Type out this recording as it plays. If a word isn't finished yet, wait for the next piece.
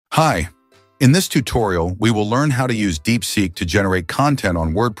Hi, in this tutorial, we will learn how to use DeepSeek to generate content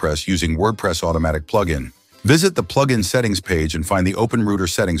on WordPress using WordPress Automatic Plugin. Visit the plugin settings page and find the OpenRouter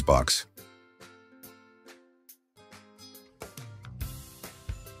settings box.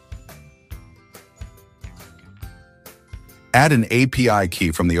 Add an API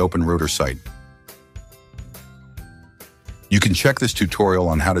key from the OpenRouter site. You can check this tutorial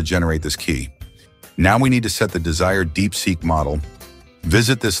on how to generate this key. Now we need to set the desired DeepSeek model.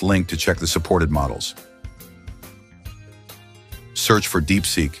 Visit this link to check the supported models. Search for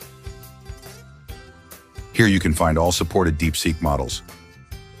DeepSeek. Here you can find all supported DeepSeek models.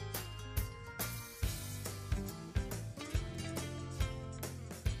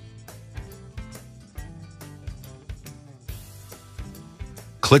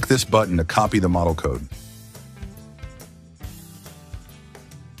 Click this button to copy the model code.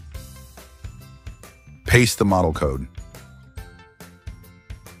 Paste the model code.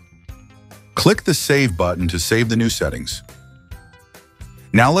 Click the Save button to save the new settings.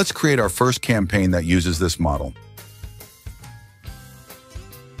 Now let's create our first campaign that uses this model.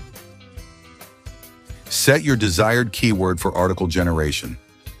 Set your desired keyword for article generation.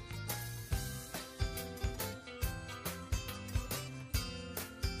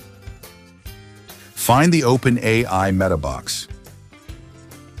 Find the OpenAI meta box.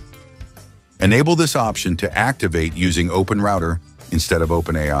 Enable this option to activate using OpenRouter instead of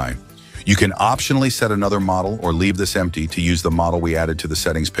OpenAI. You can optionally set another model or leave this empty to use the model we added to the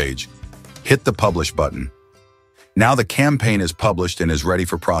settings page. Hit the Publish button. Now the campaign is published and is ready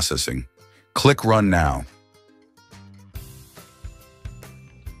for processing. Click Run Now.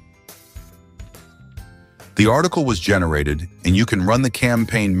 The article was generated, and you can run the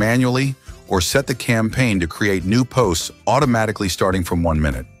campaign manually or set the campaign to create new posts automatically starting from 1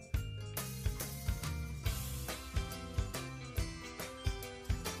 minute.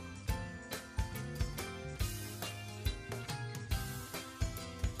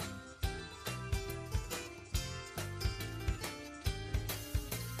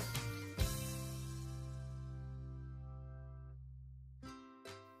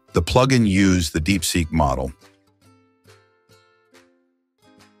 The plugin used the DeepSeek model.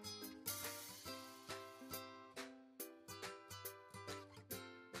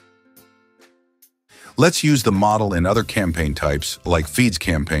 Let's use the model in other campaign types, like Feeds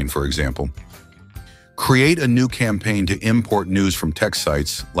campaign, for example. Create a new campaign to import news from text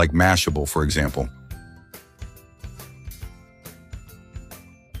sites, like Mashable, for example.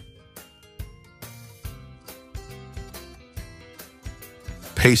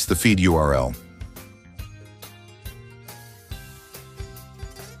 Paste the feed URL.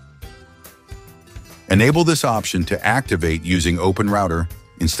 Enable this option to activate using OpenRouter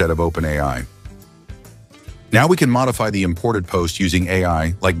instead of OpenAI. Now we can modify the imported post using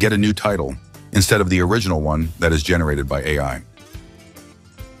AI, like get a new title, instead of the original one that is generated by AI.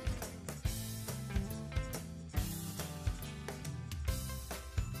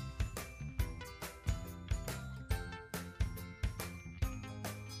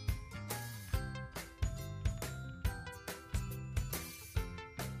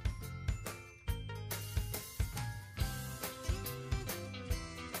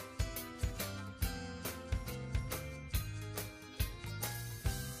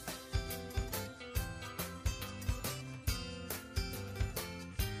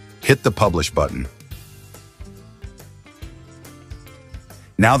 Hit the Publish button.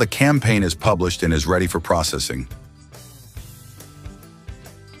 Now the campaign is published and is ready for processing.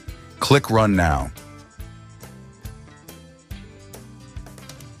 Click Run Now.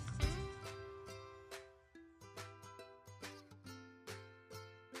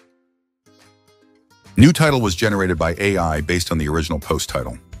 New title was generated by AI based on the original post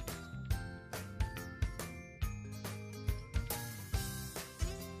title.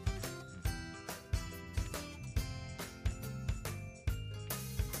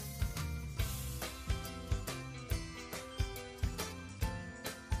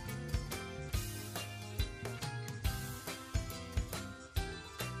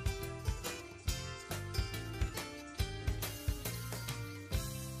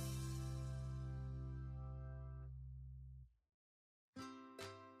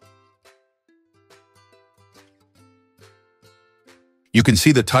 You can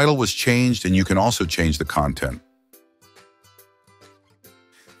see the title was changed, and you can also change the content.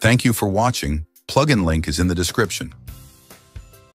 Thank you for watching. Plugin link is in the description.